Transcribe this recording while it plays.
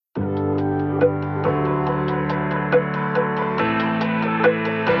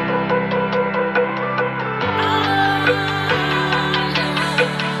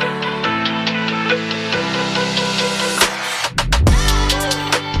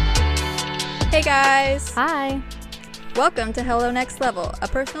Hey guys! Hi! Welcome to Hello Next Level, a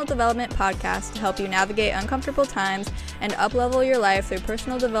personal development podcast to help you navigate uncomfortable times and uplevel your life through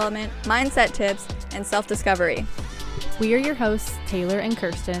personal development, mindset tips, and self-discovery. We are your hosts, Taylor and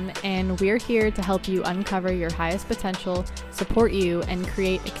Kirsten, and we're here to help you uncover your highest potential, support you, and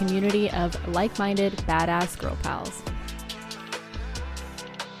create a community of like-minded, badass girl pals.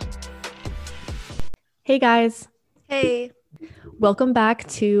 Hey guys! Hey! Welcome back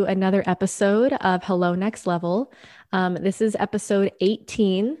to another episode of Hello Next Level. This is episode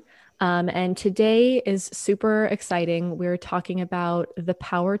 18, and today is super exciting. We're talking about the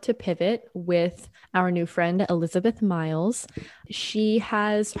power to pivot with our new friend, Elizabeth Miles. She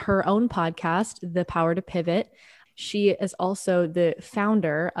has her own podcast, The Power to Pivot. She is also the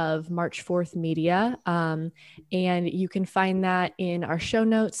founder of March 4th Media, and you can find that in our show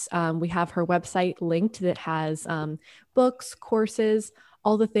notes. We have her website linked that has books, courses,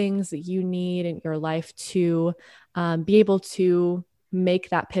 all the things that you need in your life to be able to make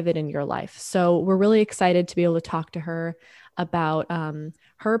that pivot in your life. So we're really excited to be able to talk to her about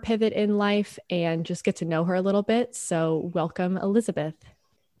her pivot in life and just get to know her a little bit. So welcome, Elizabeth.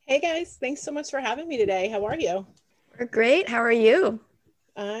 Hey guys, thanks so much for having me today. How are you? We're great. How are you?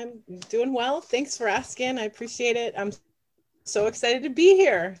 I'm doing well. Thanks for asking. I appreciate it. I'm so excited to be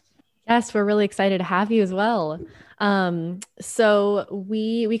here. Yes, we're really excited to have you as well. So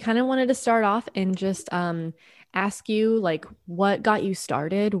we kind of wanted to start off and just ask you like what got you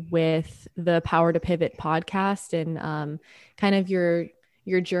started with the Power to Pivot podcast and kind of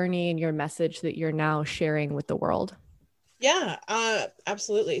your journey and your message that you're now sharing with the world. Yeah,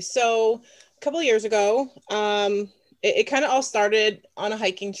 absolutely. So a couple of years ago, it kind of all started on a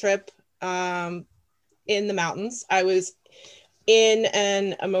hiking trip in the mountains. I was in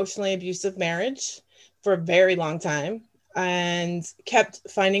an emotionally abusive marriage for a very long time and kept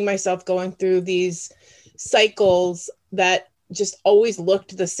finding myself going through these cycles that just always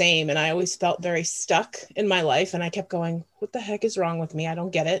looked the same. And I always felt very stuck in my life. And I kept going, what the heck is wrong with me? I don't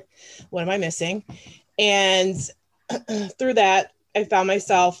get it. What am I missing? And through that, I found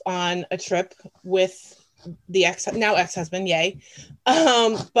myself on a trip with the now ex-husband, yay.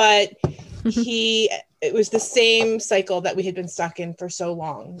 But it was the same cycle that we had been stuck in for so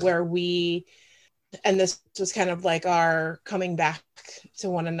long, where and this was kind of like our coming back to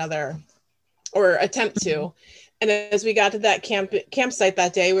one another or attempt to. And as we got to that campsite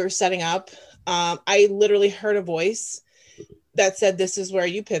that day, we were setting up. I literally heard a voice that said, "This is where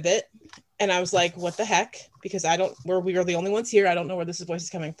you pivot." And I was like, what the heck? Because we are the only ones here. I don't know where this voice is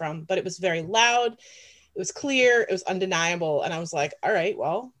coming from, but it was very loud. It was clear. It was undeniable. And I was like, all right,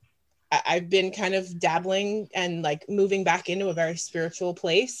 well, I've been kind of dabbling and like moving back into a very spiritual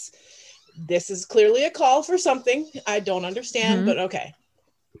place. This is clearly a call for something I don't understand, but okay.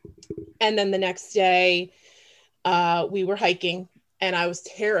 And then the next day, we were hiking and I was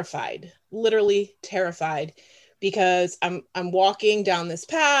terrified, literally terrified, because I'm walking down this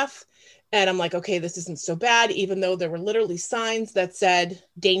path. And I'm like, okay, this isn't so bad, even though there were literally signs that said,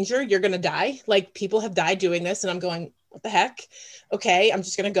 danger, you're going to die. Like people have died doing this. And I'm going, what the heck? Okay, I'm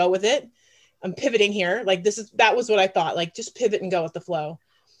just going to go with it. I'm pivoting here. Like that was what I thought, like just pivot and go with the flow.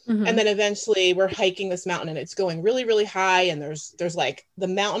 Mm-hmm. And then eventually we're hiking this mountain and it's going really, really high. And there's like the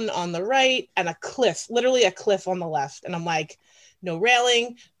mountain on the right and a cliff, literally a cliff on the left. And I'm like, no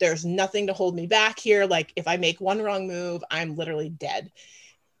railing. There's nothing to hold me back here. Like if I make one wrong move, I'm literally dead.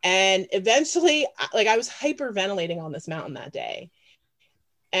 And eventually, like I was hyperventilating on this mountain that day.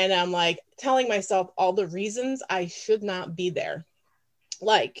 And I'm like telling myself all the reasons I should not be there.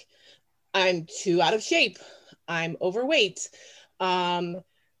 Like I'm too out of shape. I'm overweight. The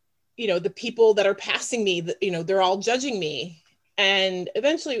people that are passing me, they're all judging me. And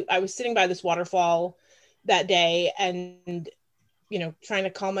eventually I was sitting by this waterfall that day and, trying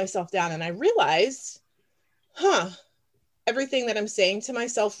to calm myself down. And I realized, everything that I'm saying to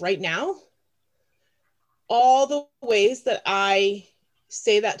myself right now, all the ways that I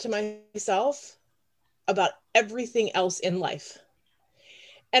say that to myself about everything else in life.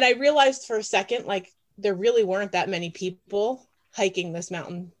 And I realized for a second, like there really weren't that many people hiking this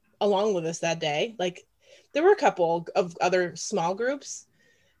mountain along with us that day. Like there were a couple of other small groups,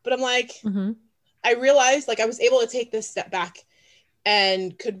 but I'm like, I realized like I was able to take this step back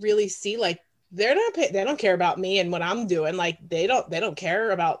and could really see like, they don't care about me and what I'm doing. Like they don't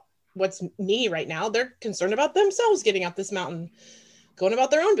care about what's me right now. They're concerned about themselves getting up this mountain, going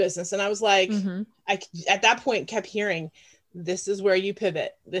about their own business. And I was like, I at that point kept hearing, this is where you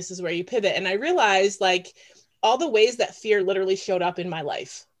pivot. This is where you pivot. And I realized like all the ways that fear literally showed up in my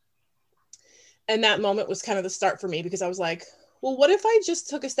life. And that moment was kind of the start for me because I was like, well, what if I just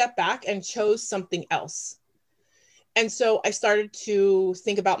took a step back and chose something else? And so I started to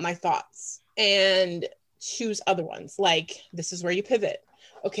think about my thoughts and choose other ones. Like, this is where you pivot.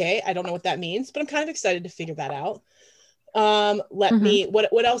 Okay, I don't know what that means, but I'm kind of excited to figure that out.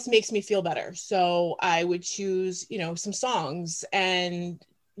 What else makes me feel better? So I would choose, some songs and,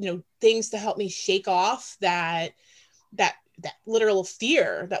 things to help me shake off that literal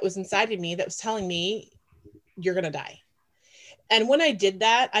fear that was inside of me that was telling me you're going to die. And when I did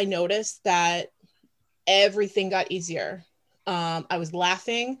that, I noticed that everything got easier. I was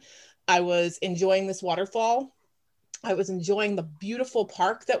laughing. I was enjoying this waterfall. I was enjoying the beautiful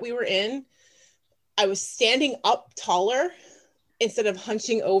park that we were in. I was standing up taller instead of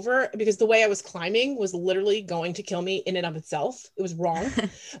hunching over, because the way I was climbing was literally going to kill me in and of itself. It was wrong.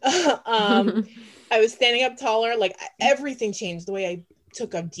 I was standing up taller, like everything changed. The way I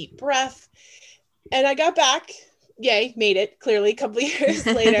took a deep breath, and I got back. Yay, made it, clearly a couple of years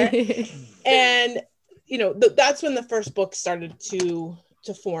later. And, that's when the first book started to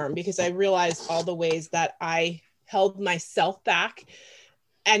form, because I realized all the ways that I held myself back.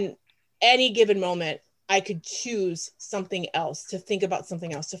 And any given moment, I could choose something else, to think about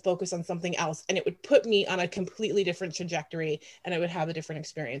something else, to focus on something else. And it would put me on a completely different trajectory, and I would have a different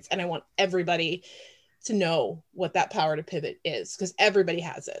experience. And I want everybody to know what that power to pivot is, because everybody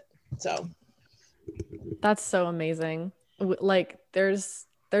has it. So that's so amazing. Like there's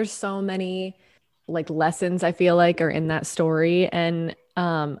so many like lessons I feel like are in that story. And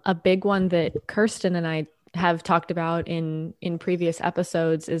a big one that Kirsten and I have talked about in previous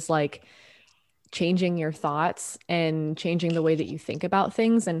episodes is like changing your thoughts and changing the way that you think about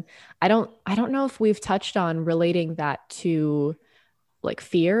things. And I don't know if we've touched on relating that to like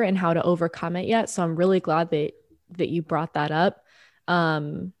fear and how to overcome it yet. So I'm really glad that you brought that up,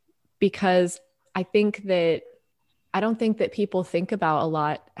 because I don't think that people think about a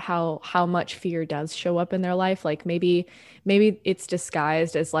lot how much fear does show up in their life. Like maybe it's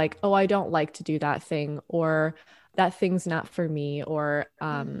disguised as like, oh, I don't like to do that thing, or that thing's not for me, or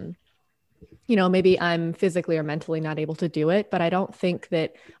maybe I'm physically or mentally not able to do it. But I don't think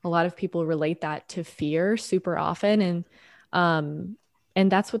that a lot of people relate that to fear super often. And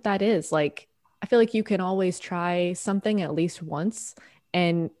that's what that is. Like, I feel like you can always try something at least once.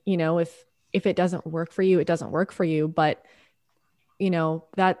 And, if it doesn't work for you, it doesn't work for you. But,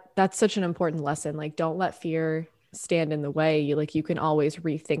 that's such an important lesson. Like, don't let fear stand in the way. You can always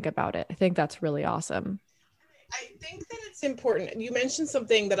rethink about it. I think that's really awesome. I think that it's important. You mentioned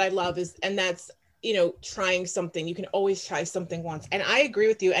something that I love and that's, trying something. You can always try something once. And I agree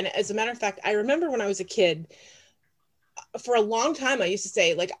with you. And as a matter of fact, I remember when I was a kid, for a long time, I used to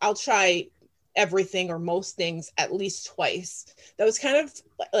say, like, I'll try everything or most things at least twice. That was kind of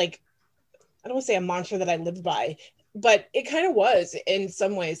like, I don't want to say a mantra that I lived by, but it kind of was in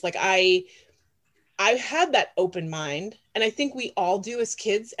some ways. Like I had that open mind, and I think we all do as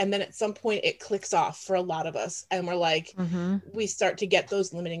kids. And then at some point it clicks off for a lot of us. And we're like, we start to get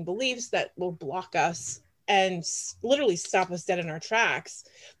those limiting beliefs that will block us and literally stop us dead in our tracks.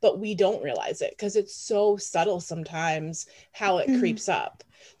 But we don't realize it because it's so subtle sometimes how it creeps up.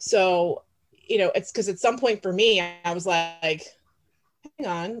 So, it's because at some point for me, I was like, hang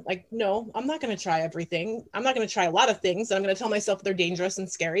on, like, no, I'm not going to try everything. I'm not going to try a lot of things. And I'm going to tell myself they're dangerous and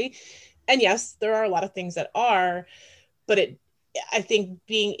scary. And yes, there are a lot of things that are, but I think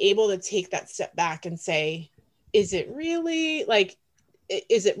being able to take that step back and say, is it really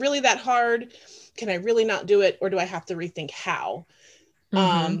that hard? Can I really not do it? Or do I have to rethink how?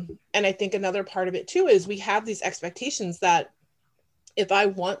 And I think another part of it too, is we have these expectations that if I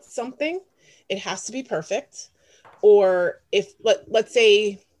want something, it has to be perfect. Or if let's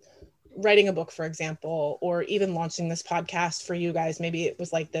say writing a book, for example, or even launching this podcast for you guys, maybe it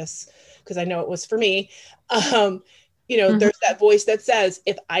was like this, because I know it was for me. There's that voice that says,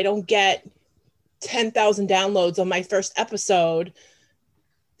 if I don't get 10,000 downloads on my first episode,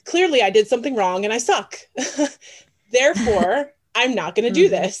 clearly I did something wrong and I suck. Therefore, I'm not going to do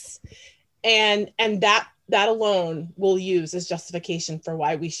this. And that alone will use as justification for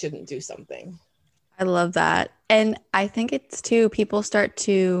why we shouldn't do something. I love that. And I think it's too, people start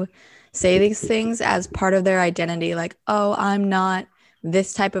to say these things as part of their identity. Like, oh, I'm not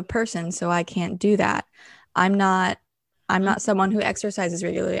this type of person, so I can't do that. I'm not someone who exercises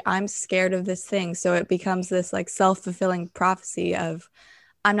regularly. I'm scared of this thing. So it becomes this like self-fulfilling prophecy of,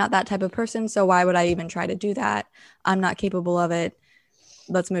 I'm not that type of person, so why would I even try to do that? I'm not capable of it.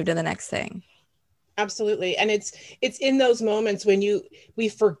 Let's move to the next thing. Absolutely. And it's in those moments when we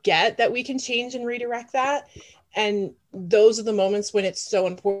forget that we can change and redirect that. And those are the moments when it's so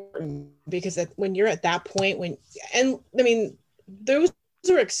important, because when you're at that point, those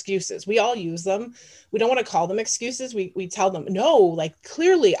are excuses. We all use them. We don't want to call them excuses. We tell them, no, like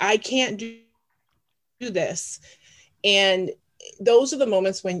clearly I can't do this. And those are the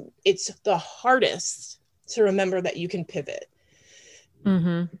moments when it's the hardest to remember that you can pivot,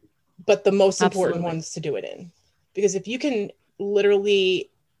 but the most important ones to do it in. Because if you can literally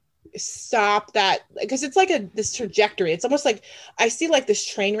stop that, because it's like this trajectory, it's almost like I see like this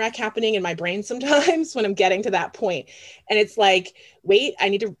train wreck happening in my brain sometimes when I'm getting to that point, and it's like, wait,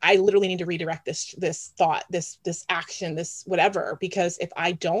 I literally need to redirect this thought, this action, this whatever, because if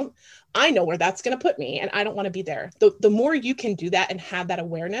I don't, I know where that's going to put me, and I don't want to be there. The more you can do that and have that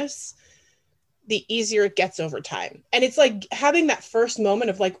awareness, the easier it gets over time. And it's like having that first moment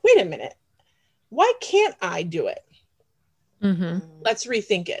of like, wait a minute, why can't I do it? Let's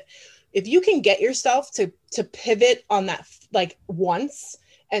rethink it. If you can get yourself to pivot on that, like once,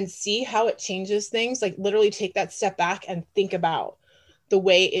 and see how it changes things, like literally take that step back and think about the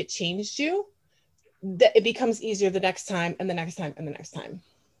way it changed you, that it becomes easier the next time and the next time and the next time.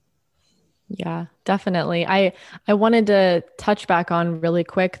 Yeah, definitely. I wanted to touch back on really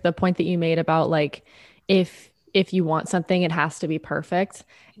quick the point that you made about like, if you want something, it has to be perfect.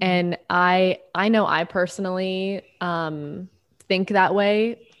 And I know I personally think that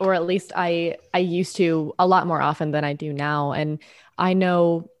way, or at least I used to a lot more often than I do now. And I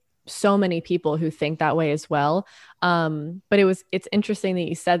know so many people who think that way as well. But it's interesting that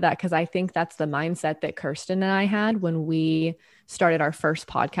you said that, because I think that's the mindset that Kirsten and I had when we started our first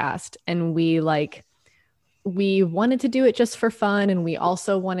podcast, and we wanted to do it just for fun. And we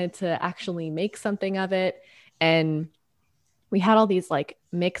also wanted to actually make something of it. And we had all these like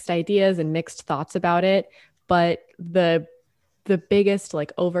mixed ideas and mixed thoughts about it. But the biggest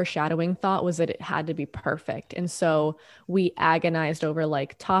like overshadowing thought was that it had to be perfect. And so we agonized over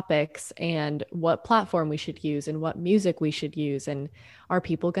like topics and what platform we should use and what music we should use. And are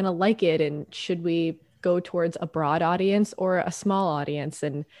people going to like it? And should we go towards a broad audience or a small audience?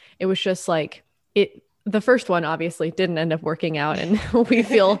 And it was just like the first one obviously didn't end up working out, and we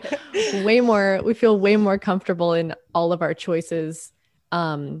feel way more comfortable in all of our choices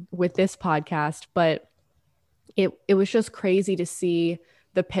with this podcast. But it was just crazy to see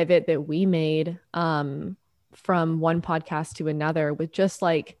the pivot that we made from one podcast to another, with just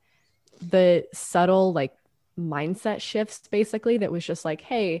like the subtle like mindset shifts, basically, that was just like,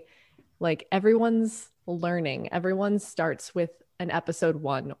 hey, like everyone's learning. Everyone starts with an episode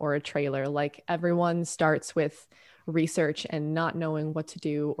 1 or a trailer. Like everyone starts with research and not knowing what to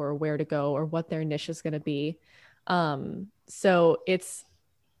do or where to go or what their niche is going to be. So it's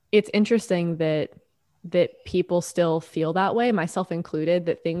interesting that people still feel that way, myself included,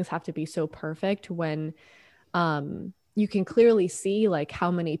 that things have to be so perfect, when you can clearly see like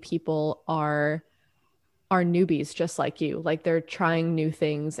how many people are newbies just like you. Like they're trying new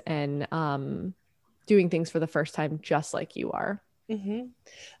things and doing things for the first time just like you are.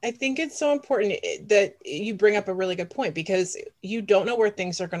 I think it's so important that you bring up a really good point, because you don't know where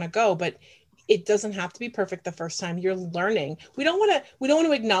things are going to go, but it doesn't have to be perfect the first time. You're learning. We don't want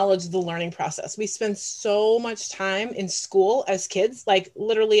to acknowledge the learning process. We spend so much time in school as kids, like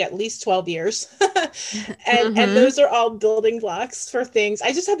literally at least 12 years. and those are all building blocks for things.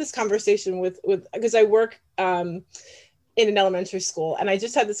 I just had this conversation with because I work in an elementary school, and I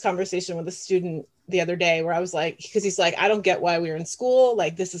just had this conversation with a student the other day where I was like, because he's like, I don't get why we're in school.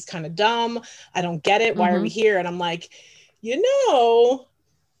 Like, this is kind of dumb. I don't get it. Why are we here? And I'm like,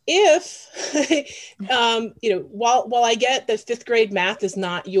 if, while I get that 5th grade math is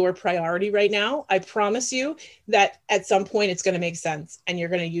not your priority right now, I promise you that at some point it's going to make sense and you're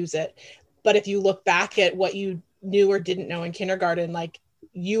going to use it. But if you look back at what you knew or didn't know in kindergarten, like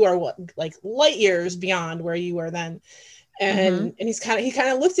you are like light years beyond where you were then. And he kind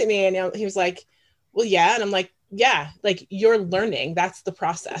of looked at me and he was like, well, yeah. And I'm like, yeah, like you're learning. That's the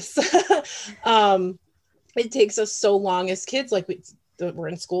process. It takes us so long as kids, like we're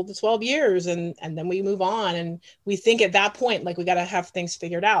in school for 12 years and then we move on, and we think at that point, like we got to have things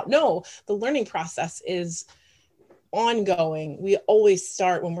figured out. No, the learning process is ongoing. We always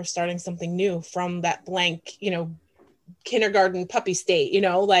start when we're starting something new from that blank, kindergarten puppy state,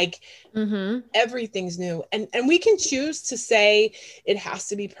 everything's new. And we can choose to say it has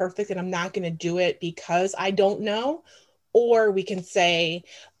to be perfect and I'm not going to do it because I don't know. Or we can say,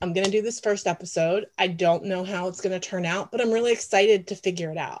 I'm going to do this first episode. I don't know how it's going to turn out, but I'm really excited to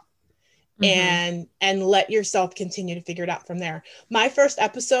figure it out. And let yourself continue to figure it out from there. My first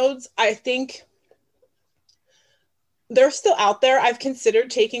episodes, I think they're still out there. I've considered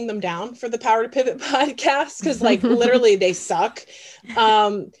taking them down for the Power to Pivot podcast because like literally they suck.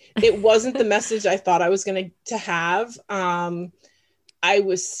 It wasn't the message I thought I was going to have. I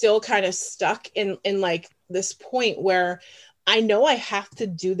was still kind of stuck in like this point where I know I have to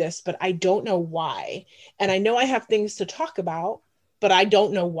do this, but I don't know why. And I know I have things to talk about, but I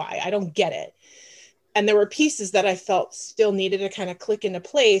don't know why. I don't get it. And there were pieces that I felt still needed to kind of click into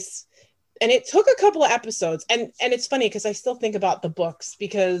place. And it took a couple of episodes. And it's funny because I still think about the books,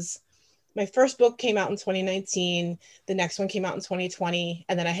 because my first book came out in 2019. The next one came out in 2020.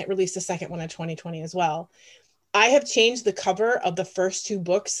 And then I had released the second one in 2020 as well. I have changed the cover of the first two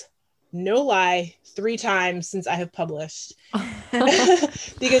books, no lie, 3 times since I have published.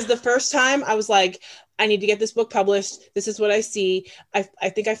 Because the first time I was like, I need to get this book published. This is what I see. I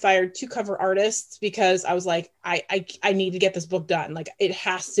think I fired 2 cover artists because I was like, I need to get this book done. Like, it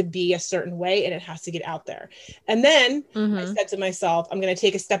has to be a certain way and it has to get out there. And then I said to myself, I'm going to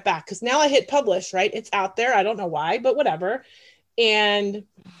take a step back, because now I hit publish, right? It's out there. I don't know why, but whatever. And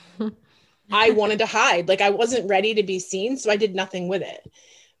I wanted to hide. Like, I wasn't ready to be seen, so I did nothing with it.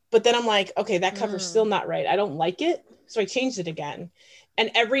 But then I'm like, okay, that cover's still not right. I don't like it. So I changed it again.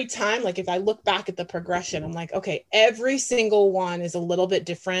 And every time, like, if I look back at the progression, I'm like, okay, every single one is a little bit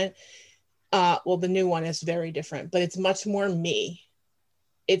different. Well, the new one is very different, but it's much more me.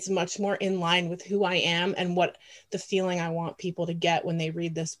 It's much more in line with who I am and what the feeling I want people to get when they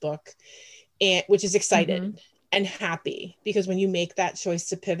read this book, and which is excited and happy. Because when you make that choice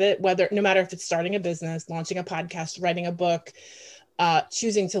to pivot, no matter if it's starting a business, launching a podcast, writing a book,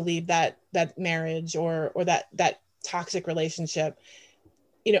 choosing to leave that marriage or that toxic relationship,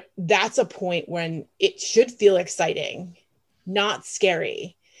 you know, that's a point when it should feel exciting, not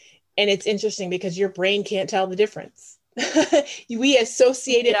scary. And it's interesting because your brain can't tell the difference. We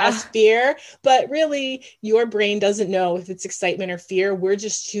associate it as fear, but really your brain doesn't know if it's excitement or fear. We're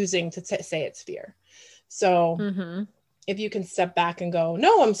just choosing to say it's fear. So if you can step back and go,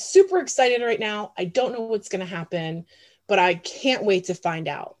 no, I'm super excited right now. I don't know what's going to happen, but I can't wait to find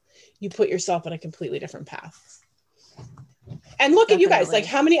out. You put yourself on a completely different path. And look at you guys, like,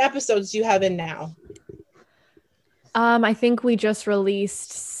 how many episodes do you have in now? I think we just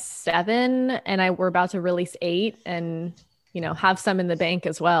released 7, and we're about to release 8, and, you know, have some in the bank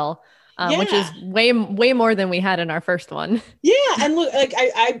as well, which is way more than we had in our first one. Yeah. And look, like,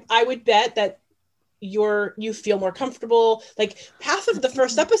 I would bet that you feel more comfortable. Like, half of the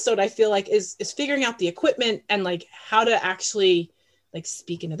first episode, I feel like is figuring out the equipment and like how to actually like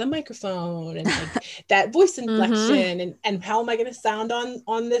speak into the microphone and like that voice inflection and how am I going to sound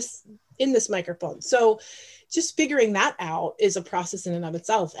on this, in this microphone. So just figuring that out is a process in and of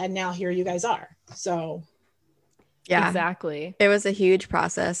itself. And now here you guys are. So yeah, exactly. It was a huge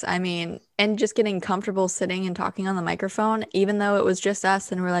process. I mean, and just getting comfortable sitting and talking on the microphone, even though it was just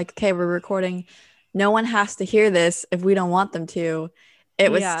us and we're like, okay, we're recording. No one has to hear this if we don't want them to.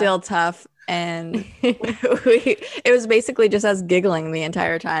 It was still tough. And it was basically just us giggling the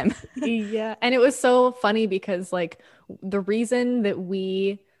entire time. Yeah. And it was so funny because, like, the reason that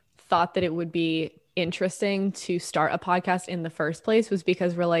we thought that it would be interesting to start a podcast in the first place was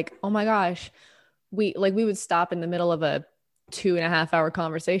because we're like, oh my gosh, we would stop in the middle of a 2.5-hour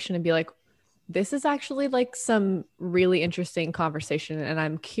conversation and be like, this is actually like some really interesting conversation. And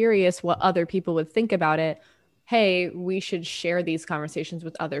I'm curious what other people would think about it. Hey, we should share these conversations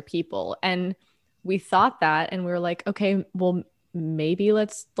with other people. And we thought that, and we were like, okay, well, maybe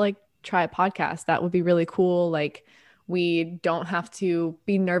let's like try a podcast. That would be really cool. Like, we don't have to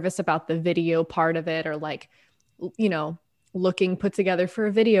be nervous about the video part of it, or like, you know, looking put together for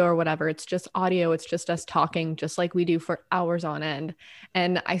a video or whatever. It's just audio. It's just us talking, just like we do for hours on end.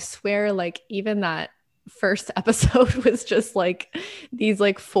 And I swear, like, even that first episode was just like these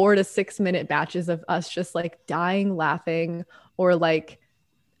like 4 to 6 minute batches of us just like dying laughing, or like,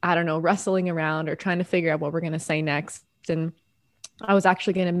 I don't know, wrestling around or trying to figure out what we're going to say next. And I was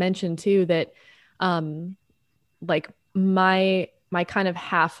actually going to mention too that like my kind of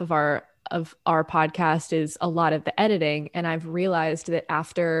half of our podcast is a lot of the editing. And I've realized that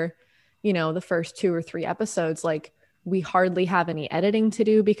after, you know, the first 2 or 3 episodes, like, we hardly have any editing to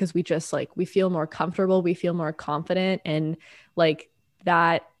do because we just like, we feel more comfortable, we feel more confident. And like,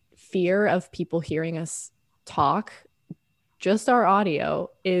 that fear of people hearing us talk, just our audio,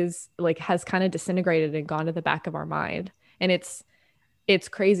 is like, has kind of disintegrated and gone to the back of our mind. And it's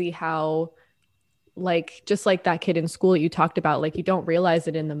crazy how, like, just like that kid in school you talked about, like, you don't realize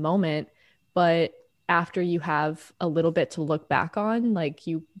it in the moment, but after you have a little bit to look back on, like,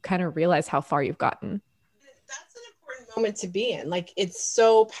 you kind of realize how far you've gotten. That's an important moment to be in. Like, it's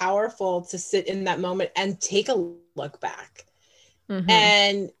so powerful to sit in that moment and take a look back.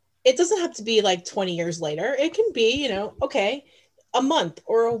 And it doesn't have to be like 20 years later. It can be, you know, okay, a month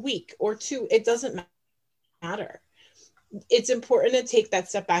or a week or 2. It doesn't matter. it's important to take that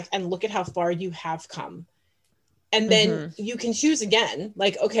step back and look at how far you have come. And then you can choose again,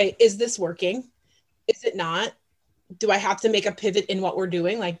 like, okay, is this working? Is it not? Do I have to make a pivot in what we're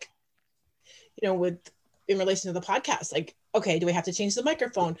doing? Like, you know, in relation to the podcast, like, okay, do we have to change the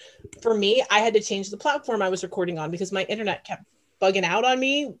microphone? For me, I had to change the platform I was recording on because my internet kept bugging out on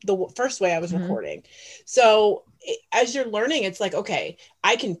me the first way I was recording. So as you're learning, it's like, okay,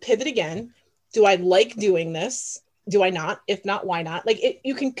 I can pivot again. Do I like doing this? Do I not? If not, why not? Like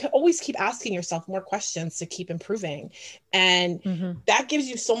you can always keep asking yourself more questions to keep improving. And that gives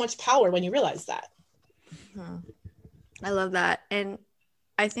you so much power when you realize that. I love that. And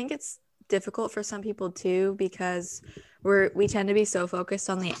I think it's difficult for some people too, because we tend to be so focused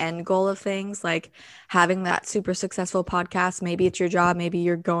on the end goal of things, like having that super successful podcast. Maybe it's your job, maybe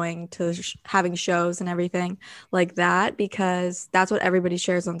you're going to having shows and everything like that, because that's what everybody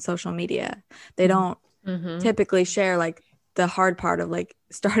shares on social media. They don't typically share like the hard part of like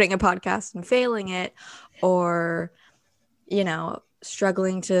starting a podcast and failing it, or, you know,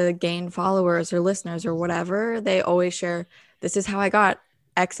 struggling to gain followers or listeners or whatever. They always share, this is how I got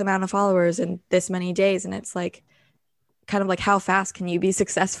X amount of followers in this many days. And it's like, kind of like, how fast can you be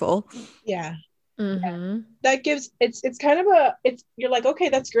successful? Yeah. That gives, it's kind of you're like, okay,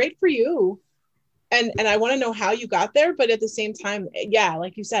 that's great for you. And I want to know how you got there. But at the same time, yeah,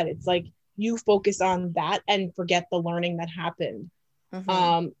 like you said, it's like you focus on that and forget the learning that happened.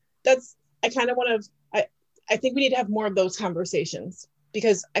 I kind of want to, I think we need to have more of those conversations,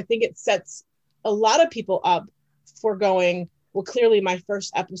 because I think it sets a lot of people up for going, well, clearly my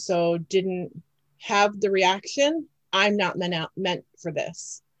first episode didn't have the reaction. I'm not meant for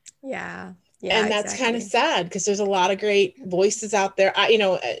this. Yeah. And that's kind of sad, because there's a lot of great voices out there.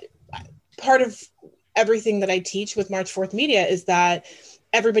 Part of everything that I teach with March 4th Media is that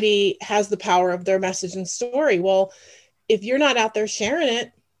everybody has the power of their message and story. Well, if you're not out there sharing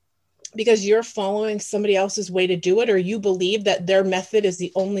it because you're following somebody else's way to do it, or you believe that their method is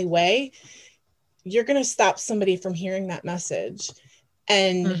the only way, you're going to stop somebody from hearing that message.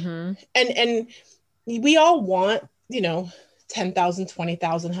 And we all want, 10,000,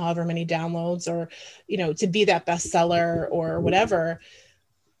 20,000, however many downloads, or, to be that bestseller or whatever.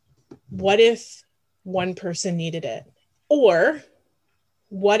 What if one person needed it? Or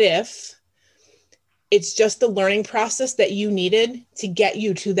what if it's just the learning process that you needed to get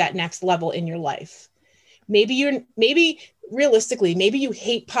you to that next level in your life? Maybe realistically, maybe you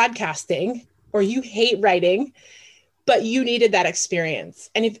hate podcasting or you hate writing, but you needed that experience.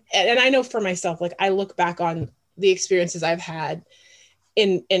 And I know for myself, like I look back on the experiences I've had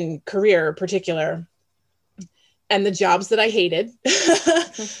in career in particular, and the jobs that I hated,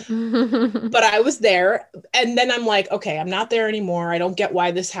 but I was there. And then I'm like, okay, I'm not there anymore. I don't get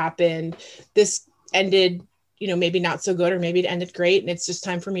why this happened. This ended, maybe not so good, or maybe it ended great, and it's just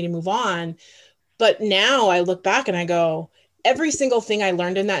time for me to move on. But now I look back and I go, every single thing I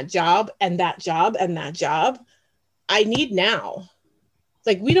learned in that job and that job and that job, I need now.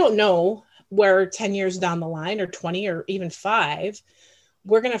 Like, we don't know where 10 years down the line, or 20, or even 5,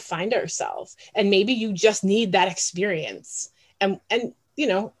 we're going to find ourselves. And maybe you just need that experience. And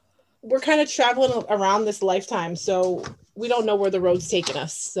we're kind of traveling around this lifetime, so we don't know where the road's taking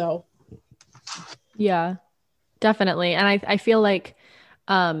us. So yeah, definitely. And I feel like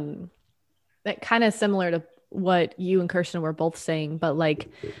that kind of similar to what you and Kirsten were both saying, but like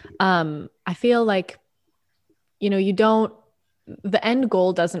I feel like the end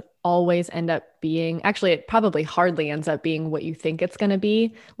goal doesn't always end up being, actually, it probably hardly ends up being what you think it's going to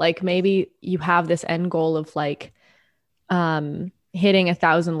be. Like maybe you have this end goal of like hitting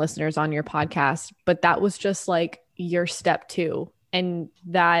 1,000 listeners on your podcast, but that was just like your step 2. And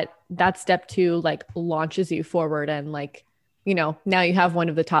that step 2 like launches you forward, and like, now you have one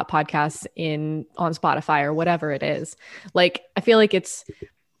of the top podcasts on Spotify or whatever it is. Like, I feel like it's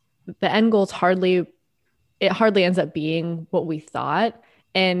the end goal it hardly ends up being what we thought.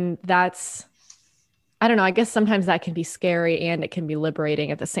 And that's, I don't know, I guess sometimes that can be scary and it can be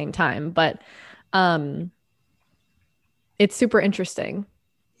liberating at the same time, but it's super interesting.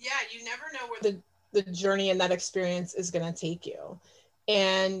 Yeah, you never know where the journey and that experience is going to take you.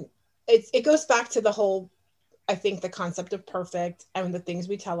 And it goes back to the whole, I think, the concept of perfect and the things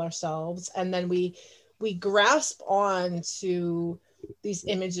we tell ourselves. And then we grasp on to these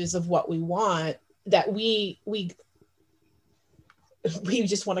images of what we want, that we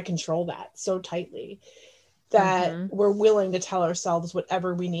just want to control that so tightly that we're willing to tell ourselves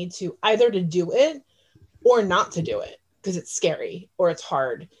whatever we need to, either to do it or not to do it, because it's scary or it's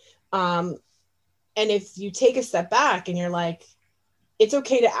hard. And if you take a step back and you're like, it's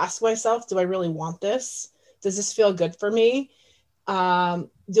okay to ask myself, do I really want this? Does this feel good for me?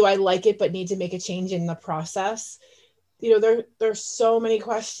 Do I like it, but need to make a change in the process? There's so many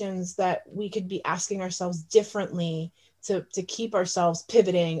questions that we could be asking ourselves differently to keep ourselves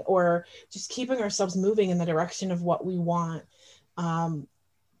pivoting or just keeping ourselves moving in the direction of what we want.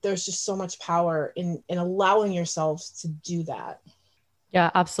 There's just so much power in allowing yourselves to do that. Yeah,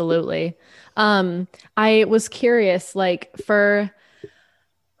 absolutely. I was curious, like for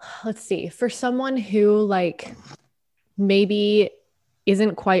someone who like maybe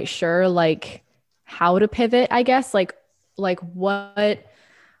isn't quite sure like how to pivot, I guess, like what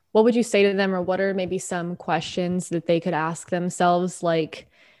would you say to them, or what are maybe some questions that they could ask themselves, like,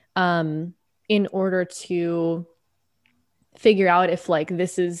 in order to figure out if like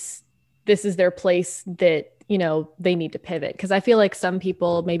this is their place that, you know, they need to pivot? Because I feel like some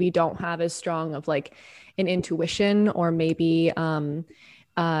people maybe don't have as strong of like an intuition, or maybe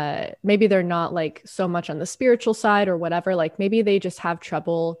maybe they're not like so much on the spiritual side or whatever. Like maybe they just have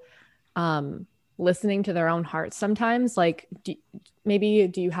trouble listening to their own hearts sometimes. Like do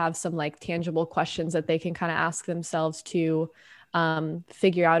you have some like tangible questions that they can kind of ask themselves to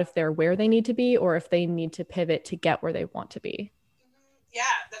figure out if they're where they need to be, or if they need to pivot to get where they want to be? Yeah,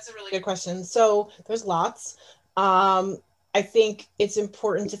 that's a really good question. So there's lots. I think it's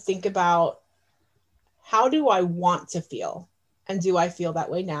important to think about, how do I want to feel? And do I feel that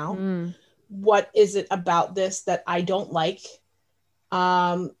way now? What is it about this that I don't like?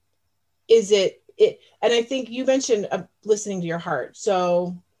 Is it, and I think you mentioned listening to your heart.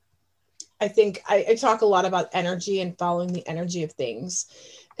 So I think I talk a lot about energy and following the energy of things.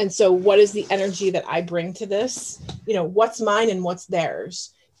 And so what is the energy that I bring to this? You know, what's mine and what's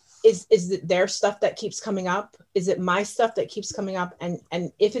theirs? Is it their stuff that keeps coming up? Is it my stuff that keeps coming up? And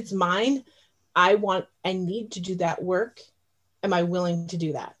if it's mine, I need to do that work. Am I willing to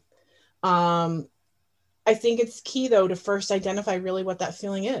do that? I think it's key though to first identify really what that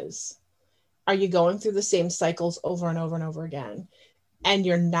feeling is. Are you going through the same cycles over and over and over again, and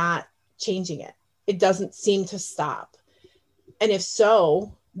you're not changing it? It doesn't seem to stop. And if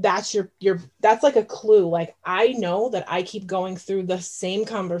so, that's that's like a clue. Like, I know that I keep going through the same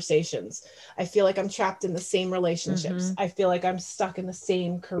conversations. I feel like I'm trapped in the same relationships. I feel like I'm stuck in the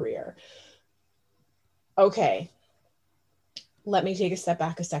same career. Okay, let me take a step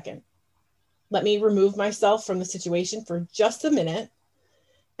back a second. Let me remove myself from the situation for just a minute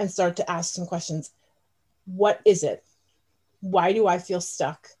and start to ask some questions. What is it? Why do I feel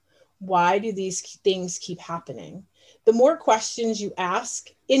stuck? Why do these things keep happening? The more questions you ask,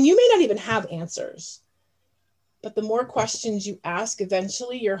 and you may not even have answers, but the more questions you ask,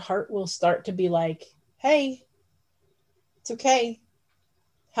 eventually your heart will start to be like, hey, it's okay.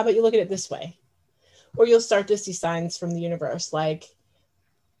 How about you look at it this way? Or you'll start to see signs from the universe, like,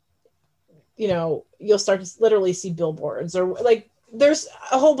 you know, you'll start to literally see billboards, or like there's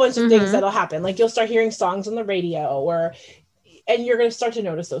a whole bunch of things that'll happen. Like you'll start hearing songs on the radio, and you're going to start to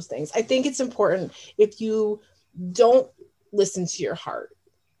notice those things. I think it's important, if you don't listen to your heart,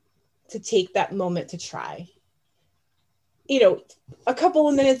 to take that moment to try, you know, a couple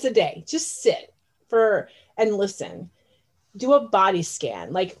of minutes a day, just sit and listen. Do a body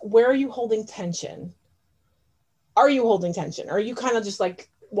scan. Like, where are you holding tension? Are you holding tension? Or are you kind of just like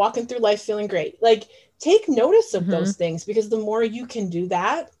walking through life feeling great? Like, take notice of those things, because the more you can do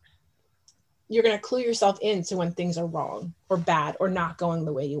that, you're going to clue yourself into when things are wrong or bad or not going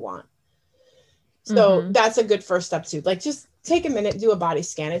the way you want. So that's a good first step too. Like, just take a minute, do a body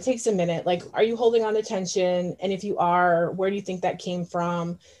scan. It takes a minute. Like, are you holding on to tension? And if you are, where do you think that came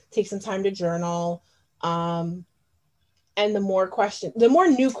from? Take some time to journal. And the more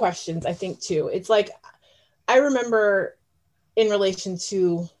new questions, I think too. It's like, I remember in relation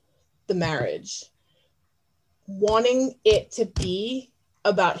to the marriage, wanting it to be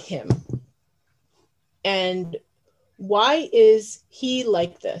about him. And why is he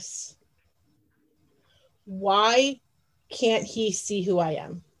like this? Why can't he see who I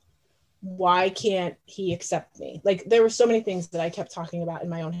am? Why can't he accept me? Like, there were so many things that I kept talking about in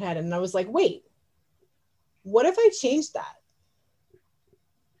my own head. And I was like, wait, what if I changed that?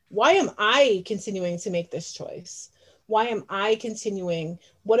 Why am I continuing to make this choice? Why am I continuing?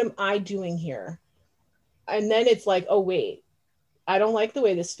 What am I doing here? And then it's like, oh, wait, I don't like the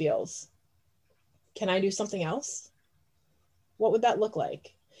way this feels. Can I do something else? What would that look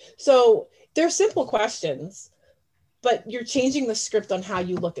like? So they're simple questions, but you're changing the script on how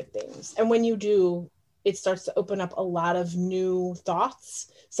you look at things. And when you do, it starts to open up a lot of new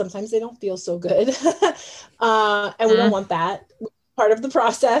thoughts. Sometimes they don't feel so good. And we don't want that. Part of the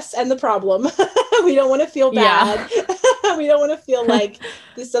process and the problem. We don't want to feel bad. We don't want to feel like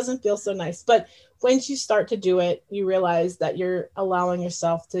this doesn't feel so nice. But once you start to do it, you realize that you're allowing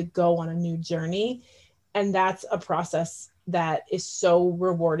yourself to go on a new journey. And that's a process that is so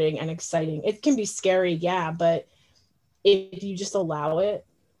rewarding and exciting. It can be scary, yeah, but if you just allow it,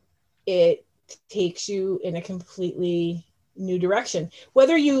 it takes you in a completely new direction.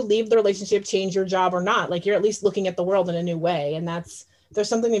 Whether you leave the relationship, change your job or not, like you're at least looking at the world in a new way. And there's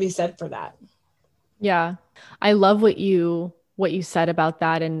something to be said for that. Yeah. I love what you said about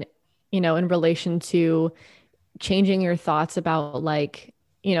that. And, in relation to changing your thoughts about like,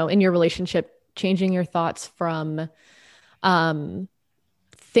 in your relationship, changing your thoughts from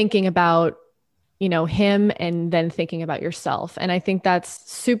thinking about, him and then thinking about yourself. And I think that's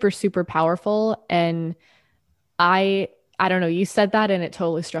super, super powerful. And I don't know, you said that and it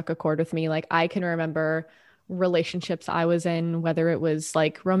totally struck a chord with me. Like I can remember relationships I was in, whether it was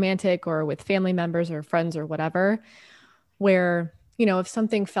like romantic or with family members or friends or whatever, where, if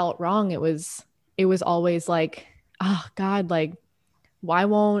something felt wrong, it was always like, oh God, like, why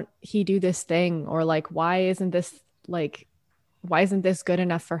won't he do this thing? Or like, why isn't this good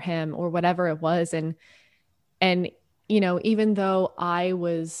enough for him or whatever it was? And, even though I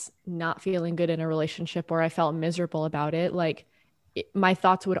was not feeling good in a relationship or I felt miserable about it, like my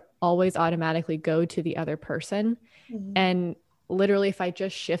thoughts would always automatically go to the other person. Mm-hmm. And literally, if I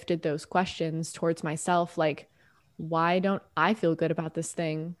just shifted those questions towards myself, like, why don't I feel good about this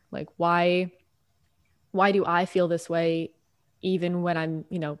thing? Like, why do I feel this way even when I'm,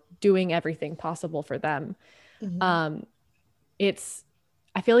 doing everything possible for them? Mm-hmm.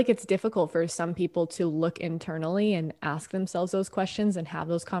 I feel like it's difficult for some people to look internally and ask themselves those questions and have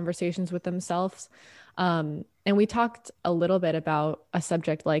those conversations with themselves. And we talked a little bit about a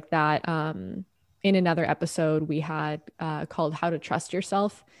subject like that in another episode we had called How to Trust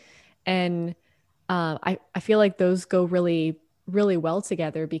Yourself. And I feel like those go really, really well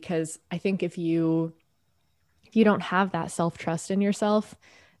together, because I think if you don't have that self-trust in yourself,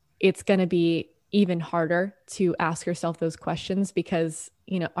 it's going to be even harder to ask yourself those questions, because,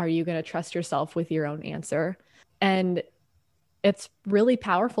 are you going to trust yourself with your own answer? And it's really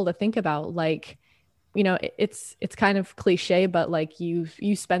powerful to think about, like, it's kind of cliche, but like you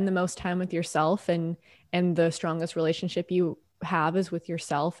spend the most time with yourself, and the strongest relationship you have is with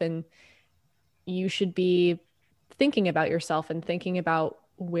yourself. And you should be thinking about yourself and thinking about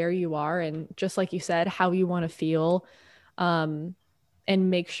where you are, and just like you said, how you want to feel, and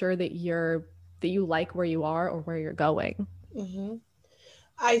make sure that you like where you are or where you're going. Mm-hmm.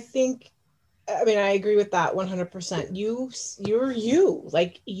 I agree with that 100%. You're you.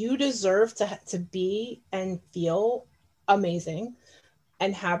 Like, you deserve to be and feel amazing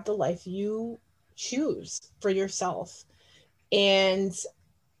and have the life you choose for yourself. And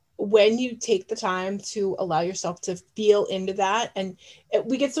when you take the time to allow yourself to feel into that, and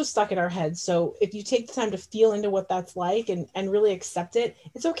we get so stuck in our heads. So if you take the time to feel into what that's like and really accept it,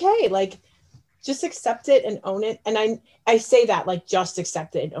 it's okay. Like, just accept it and own it. And I say that, like, just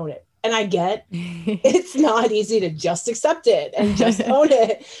accept it and own it. And I get it's not easy to just accept it and just own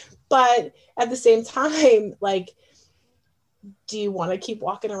it. But at the same time, like, do you want to keep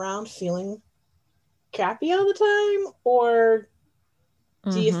walking around feeling crappy all the time? Or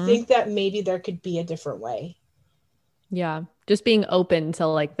do you think that maybe there could be a different way? Yeah. Just being open to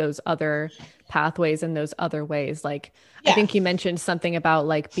like those other pathways and those other ways. Like, I think you mentioned something about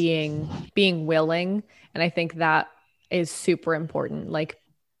like being willing. And I think that is super important. Like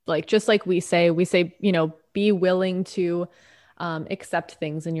just like we say, be willing to accept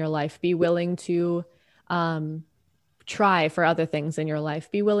things in your life, be willing to try for other things in your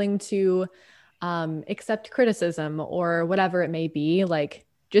life, be willing to accept criticism or whatever it may be. Like,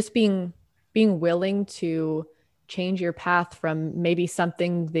 just being willing to change your path from maybe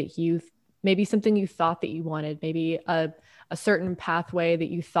something you thought that you wanted, maybe a certain pathway that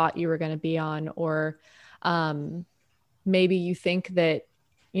you thought you were going to be on, or maybe you think that,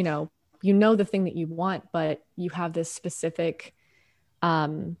 the thing that you want, but you have this specific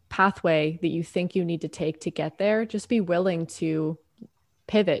pathway that you think you need to take to get there. Just be willing to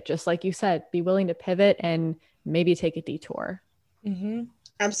pivot, just like you said, be willing to pivot and maybe take a detour. Mm-hmm.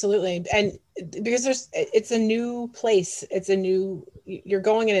 Absolutely. And because it's a new place, you're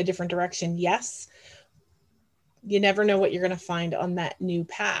going in a different direction. Yes. You never know what you're going to find on that new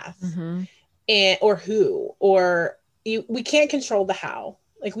path, we can't control the how.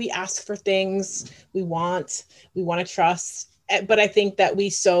 Like, we ask for things we want to trust. But I think that we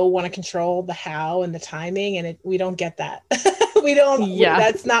so want to control the how and the timing, and we don't get that.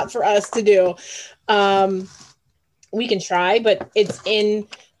 That's not for us to do. We can try, but it's in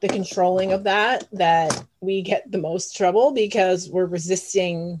the controlling of that we get the most trouble, because we're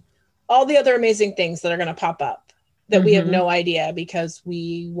resisting all the other amazing things that are going to pop up that we have Mhm. no idea because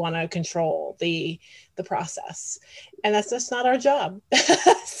we want to control the process, and that's just not our job.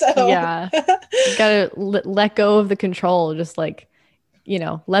 So Yeah. You gotta let go of the control. Just like,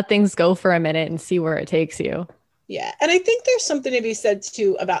 let things go for a minute and see where it takes you. yeah, and I think there's something to be said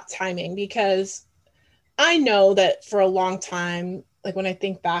too about timing, because I know that for a long time, like when I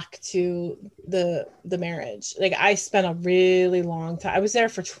think back to the marriage, like I spent a really long time. I was there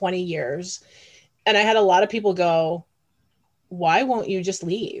for 20 years, and I had a lot of people go, "Why won't you just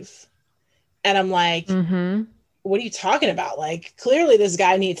leave?" And I'm like, Mm-hmm. "What are you talking about? Like clearly this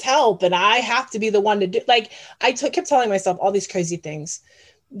guy needs help, and I have to be the one to do." Like kept telling myself all these crazy things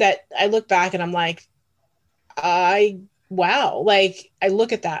that I look back and I'm like, wow, like I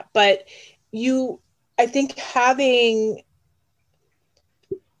look at that, but I think having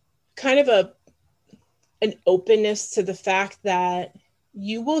kind of an openness to the fact that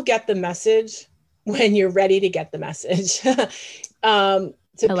you will get the message when you're ready to get the message. To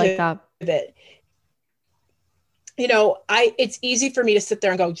I like that. pivot. It's easy for me to sit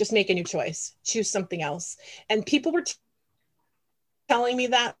there and go, just make a new choice, choose something else. And people were telling me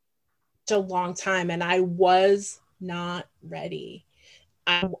that for a long time, and I was not ready.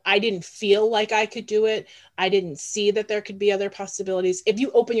 I didn't feel like I could do it. I didn't see that there could be other possibilities. If you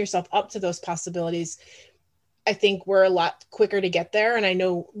open yourself up to those possibilities, I think we're a lot quicker to get there. And I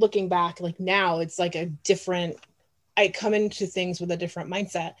know looking back, like now it's like I come into things with a different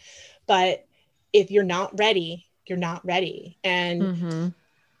mindset. But if you're not ready, you're not ready. And Mm-hmm.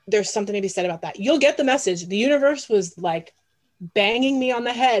 there's something to be said about that. You'll get the message. The universe was like banging me on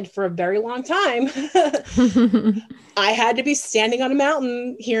the head for a very long time. I had to be standing on a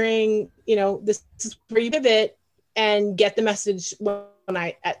mountain hearing, this is where you pivot, and get the message when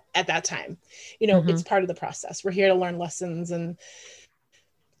at that time. Mm-hmm. It's part of the process. We're here to learn lessons. And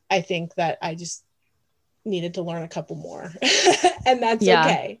I think that I just needed to learn a couple more. And that's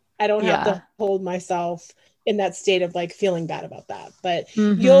okay. I don't have to hold myself in that state of like feeling bad about that. But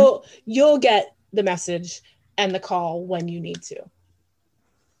Mm-hmm. you'll get the message and the call when you need to.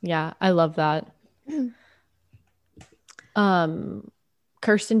 Yeah, I love that.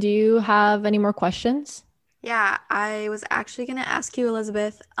 Kirsten, do you have any more questions? Yeah, I was actually going to ask you,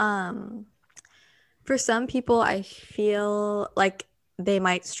 Elizabeth. For some people, I feel like they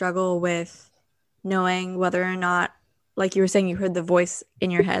might struggle with knowing whether or not, like you were saying, you heard the voice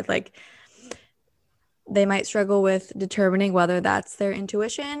in your head, like they might struggle with determining whether that's their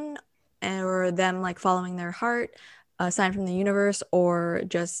intuition or them like following their heart, a sign from the universe, or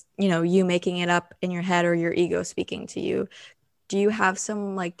just, you making it up in your head or your ego speaking to you. Do you have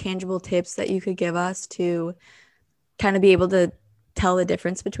some like tangible tips that you could give us to kind of be able to tell the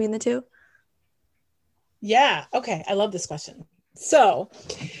difference between the two? Yeah. Okay. I love this question. So,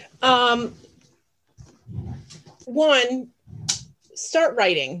 one, start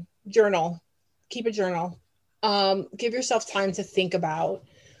writing, journal, keep a journal. Give yourself time to think about,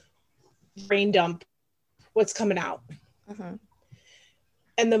 brain dump what's coming out. Mm-hmm.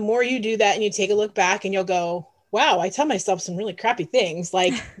 And the more you do that and you take a look back and you'll go, wow, I tell myself some really crappy things.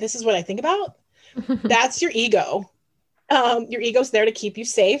 Like, this is what I think about. That's your ego. Your ego's there to keep you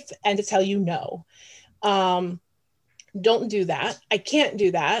safe and to tell you no. Don't do that. I can't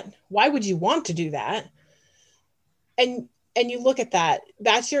do that. Why would you want to do that? And you look at that.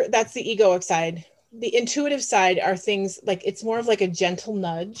 That's the egoic side. The intuitive side are things like, it's more of like a gentle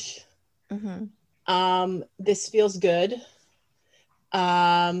nudge. Mm-hmm. This feels good.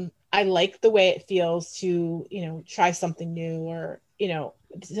 I like the way it feels to, try something new, or,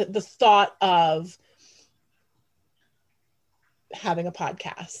 the thought of having a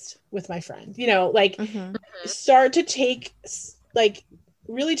podcast with my friend, Mm-hmm. start to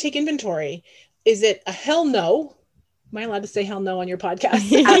really take inventory. Is it a hell no? Am I allowed to say hell no on your podcast?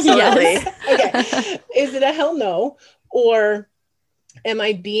 Absolutely. Okay. Is it a hell no? Or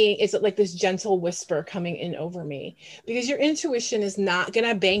is it like this gentle whisper coming in over me? Because your intuition is not going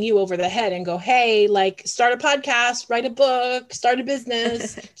to bang you over the head and go, hey, like start a podcast, write a book, start a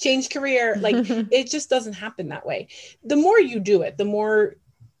business, change career. Like it just doesn't happen that way. The more you do it, the more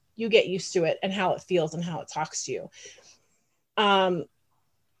you get used to it and how it feels and how it talks to you.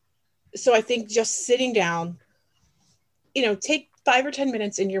 So I think just sitting down, take 5 or 10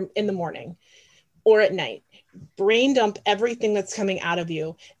 minutes in the morning or at night, brain dump everything that's coming out of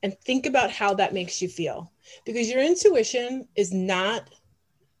you and think about how that makes you feel, because your intuition is not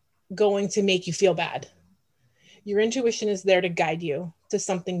going to make you feel bad. Your intuition is there to guide you to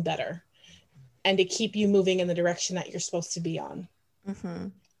something better and to keep you moving in the direction that you're supposed to be on. Mm-hmm.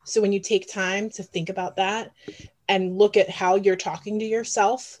 So when you take time to think about that and look at how you're talking to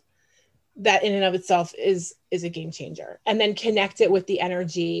yourself, that in and of itself is a game changer. And then connect it with the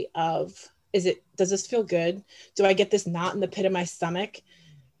energy of, does this feel good? Do I get this knot in the pit of my stomach?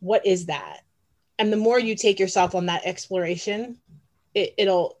 What is that? And the more you take yourself on that exploration,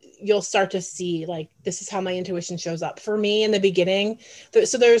 you'll start to see, like, this is how my intuition shows up for me in the beginning.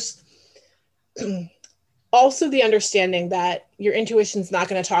 So there's also the understanding that your intuition's not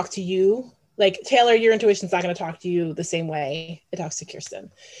going to talk to you. Like, Taylor, your intuition's not going to talk to you the same way it talks to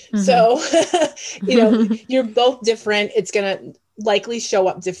Kirsten. Mm-hmm. So, you're both different. It's going to likely show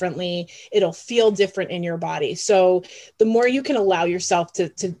up differently. It'll feel different in your body. So the more you can allow yourself to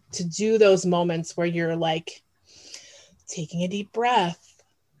do those moments where you're like taking a deep breath,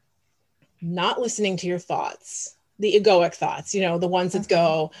 not listening to your thoughts, the egoic thoughts, the ones that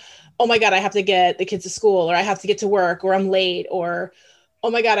go, oh my God, I have to get the kids to school, or I have to get to work, or I'm late, or,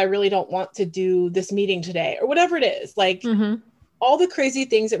 oh my God, I really don't want to do this meeting today, or whatever it is. Like all the crazy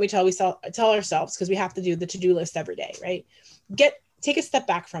things that we tell ourselves, because we have to do the to-do list every day, right? Take a step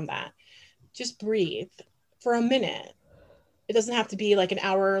back from that. Just breathe for a minute. It doesn't have to be like an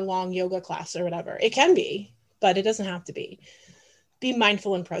hour-long yoga class or whatever. It can be, but it doesn't have to be. Be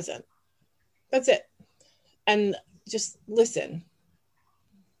mindful and present. That's it. And just listen.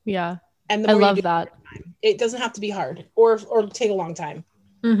 Yeah. And I love that. It doesn't have to be hard or take a long time.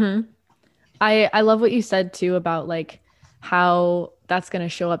 Mm-hmm. I love what you said too about like how that's going to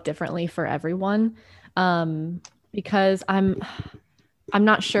show up differently for everyone. Because I'm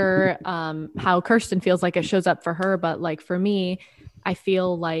not sure how Kirsten feels like it shows up for her, but like for me, I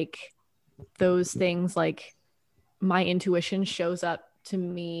feel like those things, like my intuition shows up to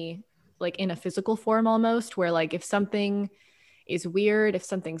me like in a physical form almost, where like if something is weird, if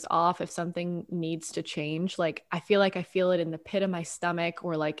something's off, if something needs to change, like I feel it in the pit of my stomach,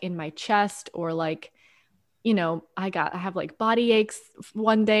 or like in my chest, or like, I have like body aches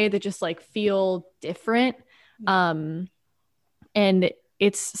one day that just like feel different. And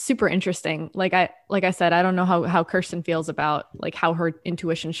it's super interesting. Like I said, I don't know how Kirsten feels about like how her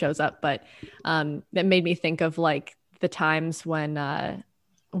intuition shows up, but that made me think of like the times when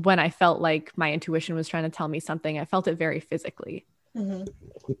I felt like my intuition was trying to tell me something. I felt it very physically. Mm-hmm.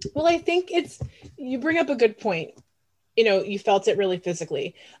 Well, I think you bring up a good point. You felt it really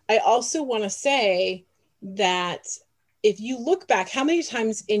physically. I also want to say that if you look back, how many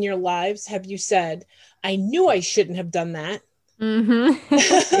times in your lives have you said, I knew I shouldn't have done that. Mm-hmm.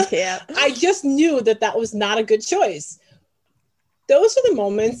 Yeah. I just knew that was not a good choice. Those are the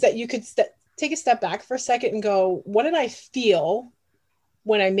moments that you could take a step back for a second and go, what did I feel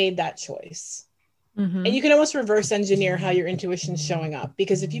when I made that choice? Mm-hmm. And you can almost reverse engineer how your intuition's showing up,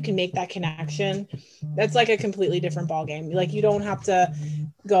 because if you can make that connection, that's like a completely different ballgame. Like, you don't have to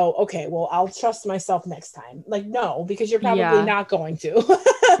go, okay, well, I'll trust myself next time. Like, no, because you're probably not going to.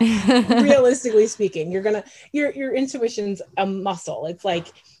 Realistically speaking, your intuition's a muscle. It's like,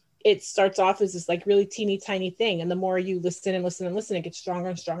 it starts off as this like really teeny tiny thing, and the more you listen and listen and listen, it gets stronger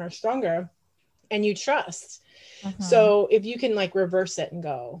and stronger and stronger, and you trust. So if you can like reverse it and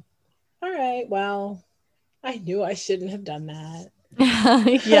go, all right, well, I knew I shouldn't have done that.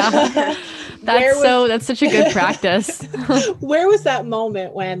 Yeah. That's such a good practice. Where was that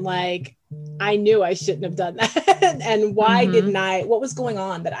moment when like I knew I shouldn't have done that? And why didn't what was going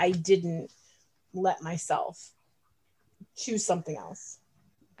on that I didn't let myself choose something else?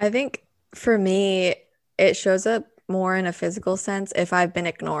 I think for me, it shows up more in a physical sense if I've been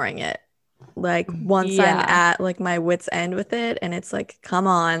ignoring it. Like once I'm at like my wit's end with it, and it's like, come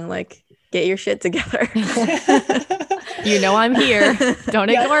on, like get your shit together. I'm here. Don't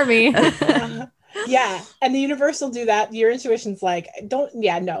ignore me. Yeah. And the universe will do that. Your intuition's like,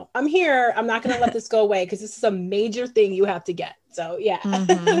 no, I'm here. I'm not going to let this go away, because this is a major thing you have to get. So yeah.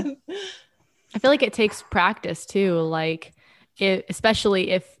 I feel like it takes practice too. Like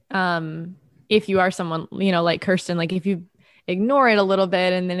especially if you are someone, like Kirsten, like if you ignore it a little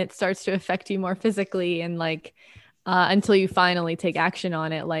bit and then it starts to affect you more physically, and like until you finally take action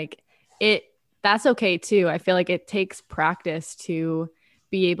on it, like that's okay too. I feel like it takes practice to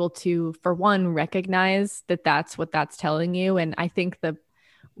be able to, for one, recognize that that's what that's telling you. And I think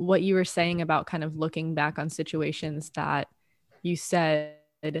what you were saying about kind of looking back on situations that you said,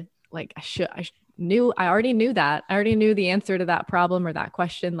 like, I already knew that. I already knew the answer to that problem or that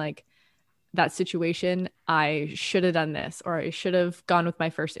question, like that situation. I should have done this, or I should have gone with my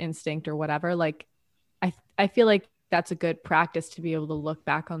first instinct or whatever. Like, I feel like that's a good practice to be able to look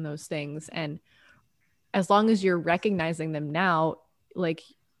back on those things. And as long as you're recognizing them now, like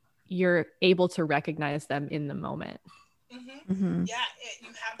you're able to recognize them in the moment. Yeah, you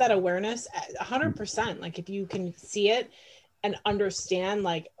have that awareness 100%. Like if you can see it, and understand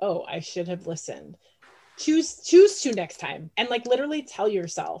like, oh, I should have listened. Choose to next time, and like literally tell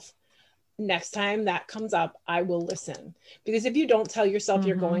yourself, next time that comes up, I will listen. Because if you don't tell yourself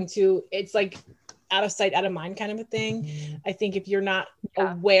you're going to, it's like out of sight, out of mind kind of a thing. I think if you're not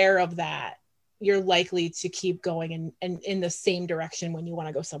aware of that, you're likely to keep going and in the same direction when you want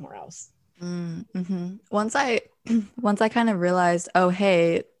to go somewhere else. Mm-hmm. Once I kind of realized, oh,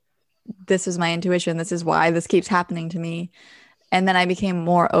 hey, this is my intuition. This is why this keeps happening to me. And then I became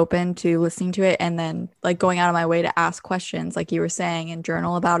more open to listening to it and then like going out of my way to ask questions, like you were saying, and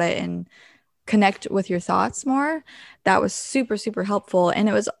journal about it and connect with your thoughts more. That was super, super helpful. And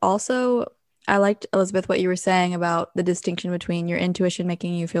it was also, I liked, Elizabeth, what you were saying about the distinction between your intuition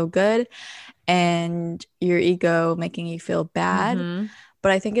making you feel good and your ego making you feel bad.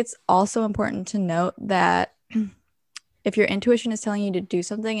 But I think it's also important to note that if your intuition is telling you to do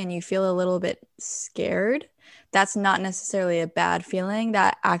something and you feel a little bit scared, that's not necessarily a bad feeling.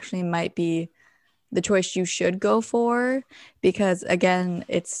 That actually might be the choice you should go for, because again,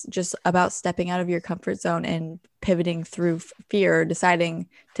 it's just about stepping out of your comfort zone and pivoting through fear, deciding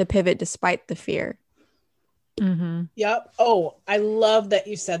to pivot despite the fear. Yep. Oh, I love that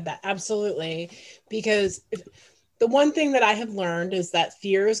you said that. Absolutely. Because the one thing that I have learned is that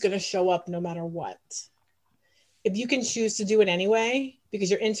fear is going to show up no matter what. If you can choose to do it anyway, because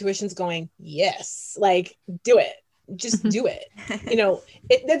your intuition's going, yes, like do it, just do it. You know,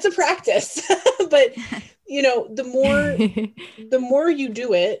 it's a practice, but you know, the more you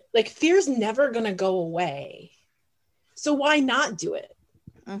do it, like fear's never going to go away. So why not do it?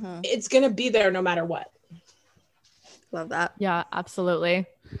 It's going to be there no matter what. Love that. Yeah, absolutely.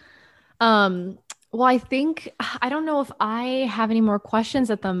 Well, I think, I don't know if I have any more questions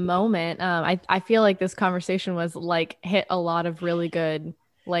at the moment. I feel like this conversation was like hit a lot of really good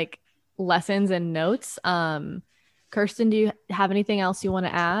like lessons and notes. Kirsten, do you have anything else you want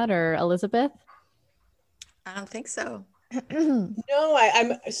to add, or Elizabeth? I don't think so. No,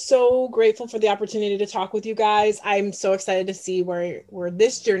 I'm so grateful for the opportunity to talk with you guys. I'm so excited to see where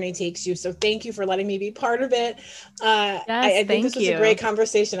this journey takes you. So thank you for letting me be part of it. I think this was a great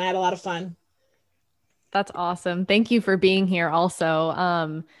conversation. I had a lot of fun. That's awesome. Thank you for being here also.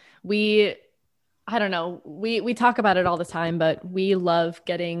 I don't know, we talk about it all the time, but we love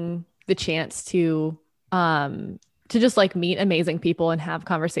getting the chance to just like meet amazing people and have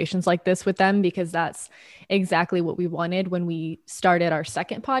conversations like this with them, because that's exactly what we wanted when we started our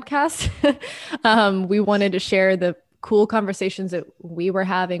second podcast. We wanted to share the cool conversations that we were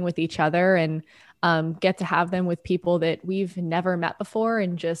having with each other and get to have them with people that we've never met before,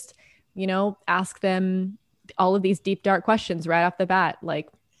 and just, you know, ask them all of these deep, dark questions right off the bat. Like,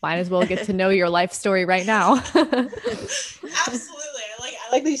 might as well get to know your life story right now. Absolutely.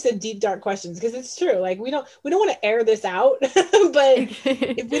 I like that you said deep, dark questions, because it's true. Like we don't want to air this out, but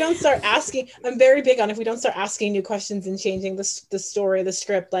if we don't start asking, I'm very big on, if we don't start asking new questions and changing the story, the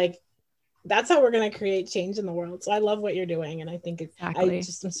script, like that's how we're going to create change in the world. So I love what you're doing. And I think I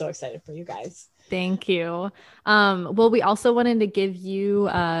just am so excited for you guys. Thank you. Well, we also wanted to give you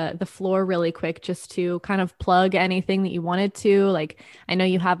the floor really quick, just to kind of plug anything that you wanted to. Like, I know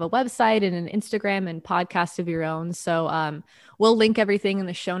you have a website and an Instagram and podcast of your own. So we'll link everything in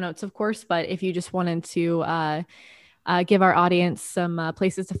the show notes, of course. But if you just wanted to give our audience some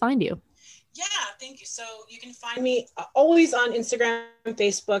places to find you. Yeah, thank you. So you can find me always on Instagram,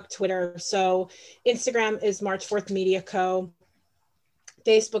 Facebook, Twitter. So Instagram is March 4th Media Co.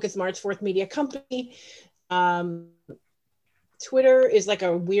 Facebook is March 4th Media Company. Twitter is like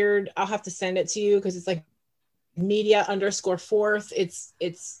a weird, I'll have to send it to you because it's like media_4th.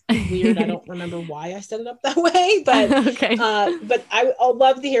 It's weird. I don't remember why I set it up that way, but okay. But I'll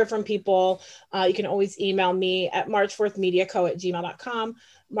love to hear from people. You can always email me at march4thmediaco@gmail.com.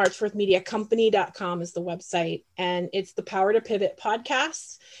 march4thmediacompany.com is the website, and it's the Power to Pivot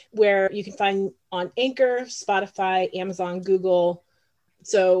podcast, where you can find on Anchor, Spotify, Amazon, Google.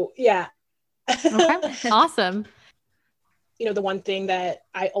 So yeah. Okay. Awesome. You know, the one thing that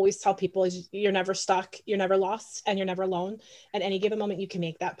I always tell people is you're never stuck, you're never lost, and you're never alone. At any given moment, you can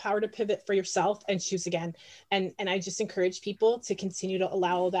make that power to pivot for yourself and choose again. And I just encourage people to continue to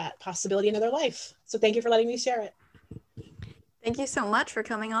allow that possibility into their life. So thank you for letting me share it. Thank you so much for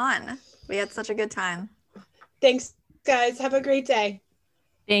coming on. We had such a good time. Thanks, guys. Have a great day.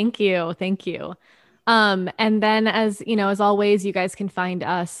 Thank you. Thank you. And then, as you know, as always, you guys can find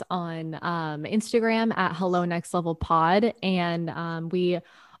us on Instagram at Hello Next Level Pod. And we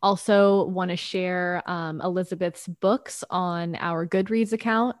also want to share Elizabeth's books on our Goodreads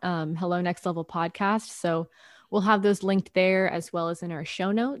account, Hello Next Level Podcast. So we'll have those linked there as well as in our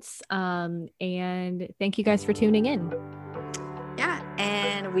show notes. And thank you guys for tuning in.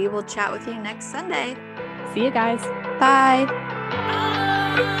 and we will chat with you next Sunday. See you guys. Bye.